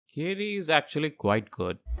KDE is actually quite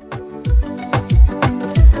good.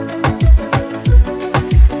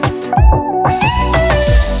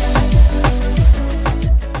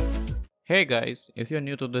 Hey guys, if you're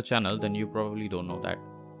new to the channel then you probably don't know that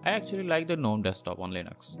I actually like the GNOME desktop on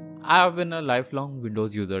Linux. I have been a lifelong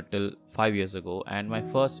Windows user till 5 years ago, and my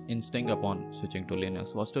first instinct upon switching to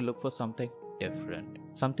Linux was to look for something different,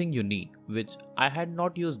 something unique which I had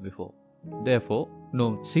not used before. Therefore,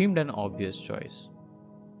 GNOME seemed an obvious choice.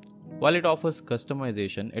 While it offers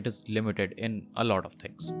customization, it is limited in a lot of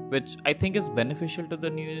things, which I think is beneficial to the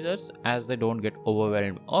new users as they don't get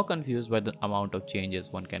overwhelmed or confused by the amount of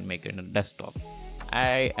changes one can make in a desktop.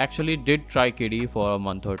 I actually did try KDE for a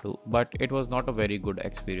month or two, but it was not a very good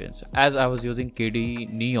experience as I was using KDE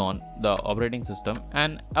Neon, the operating system,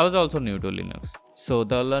 and I was also new to Linux. So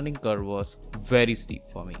the learning curve was very steep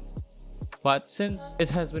for me. But since it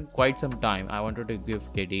has been quite some time, I wanted to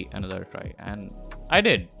give KDE another try, and I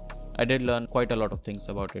did. I did learn quite a lot of things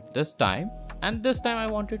about it this time, and this time I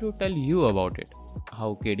wanted to tell you about it,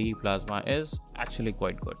 how KDE Plasma is actually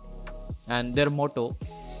quite good. And their motto,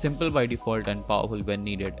 simple by default and powerful when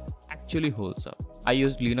needed, actually holds up. I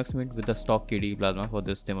used Linux Mint with the stock KDE Plasma for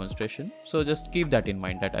this demonstration, so just keep that in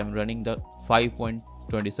mind that I'm running the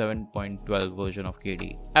 5.27.12 version of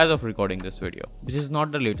KDE as of recording this video, which is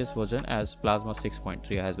not the latest version as Plasma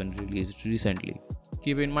 6.3 has been released recently.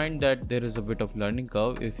 Keep in mind that there is a bit of learning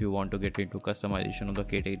curve if you want to get into customization of the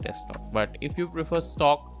KDE desktop, but if you prefer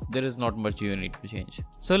stock, there is not much you need to change.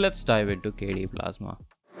 So let's dive into KDE Plasma.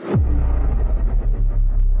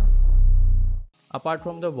 Apart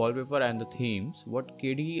from the wallpaper and the themes, what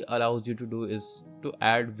KDE allows you to do is to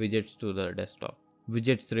add widgets to the desktop.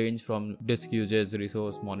 Widgets range from disk usage,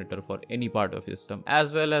 resource monitor for any part of your system,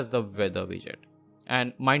 as well as the weather widget.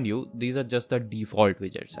 And mind you, these are just the default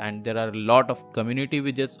widgets, and there are a lot of community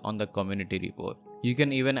widgets on the community repo. You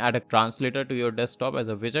can even add a translator to your desktop as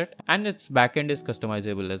a widget, and its backend is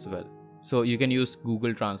customizable as well. So you can use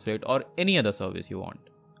Google Translate or any other service you want.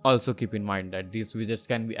 Also keep in mind that these widgets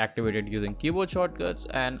can be activated using keyboard shortcuts,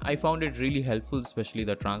 and I found it really helpful, especially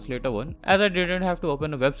the translator one, as I didn't have to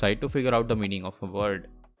open a website to figure out the meaning of a word.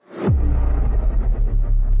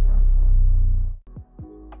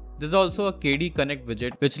 There's also a KDE Connect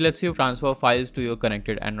widget which lets you transfer files to your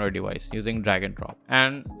connected Android device using drag and drop.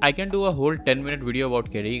 And I can do a whole 10-minute video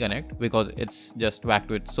about KDE Connect because it's just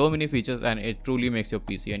packed with so many features, and it truly makes your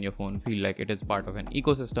PC and your phone feel like it is part of an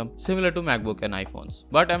ecosystem similar to MacBook and iPhones.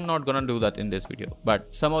 But I'm not gonna do that in this video.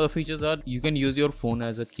 But some of the features are you can use your phone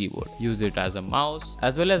as a keyboard, use it as a mouse,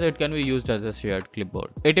 as well as it can be used as a shared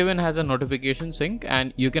clipboard. It even has a notification sync,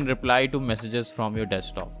 and you can reply to messages from your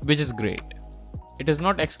desktop, which is great. It is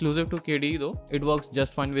not exclusive to KDE though, it works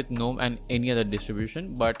just fine with GNOME and any other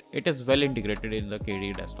distribution, but it is well integrated in the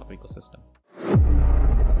KDE desktop ecosystem.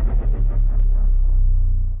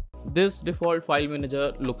 This default file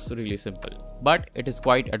manager looks really simple, but it is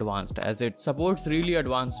quite advanced as it supports really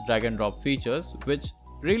advanced drag and drop features, which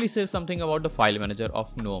really says something about the file manager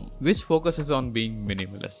of GNOME, which focuses on being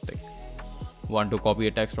minimalistic. Want to copy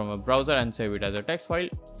a text from a browser and save it as a text file?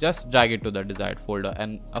 Just drag it to the desired folder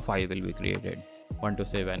and a file will be created. Want to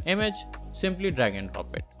save an image? Simply drag and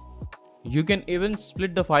drop it. You can even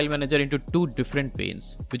split the file manager into two different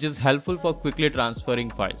panes, which is helpful for quickly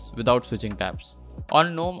transferring files without switching tabs.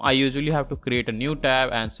 On GNOME, I usually have to create a new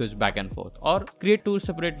tab and switch back and forth, or create two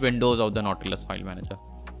separate windows of the Nautilus file manager.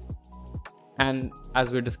 And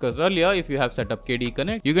as we discussed earlier, if you have set up KDE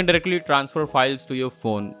Connect, you can directly transfer files to your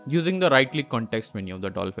phone using the right-click context menu of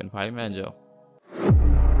the Dolphin file manager.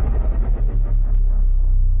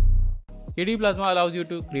 KDE Plasma allows you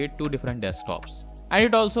to create two different desktops, and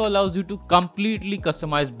it also allows you to completely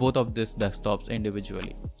customize both of these desktops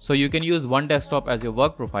individually. So you can use one desktop as your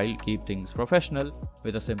work profile, keep things professional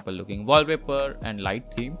with a simple looking wallpaper and light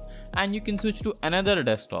theme, and you can switch to another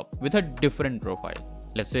desktop with a different profile.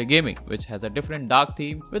 Let's say gaming, which has a different dark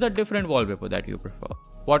theme with a different wallpaper that you prefer.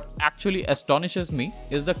 What actually astonishes me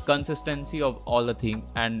is the consistency of all the theme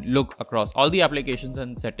and look across all the applications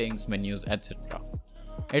and settings, menus, etc.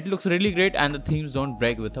 It looks really great, and the themes don't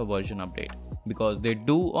break with a version update, because they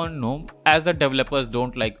do on GNOME, as the developers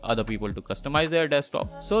don't like other people to customize their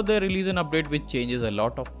desktop, so they release an update which changes a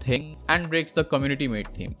lot of things and breaks the community made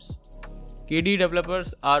themes. KDE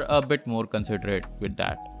developers are a bit more considerate with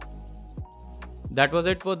that. That was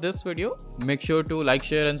it for this video. Make sure to like,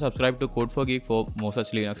 share and subscribe to Code4Geek for more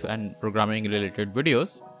such Linux and programming related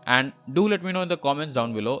videos. And do let me know in the comments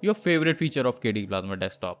down below your favorite feature of KDE Plasma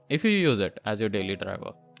Desktop if you use it as your daily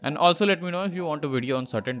driver. And also let me know if you want a video on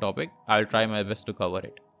certain topic. I'll try my best to cover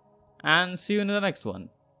it. And see you in the next one.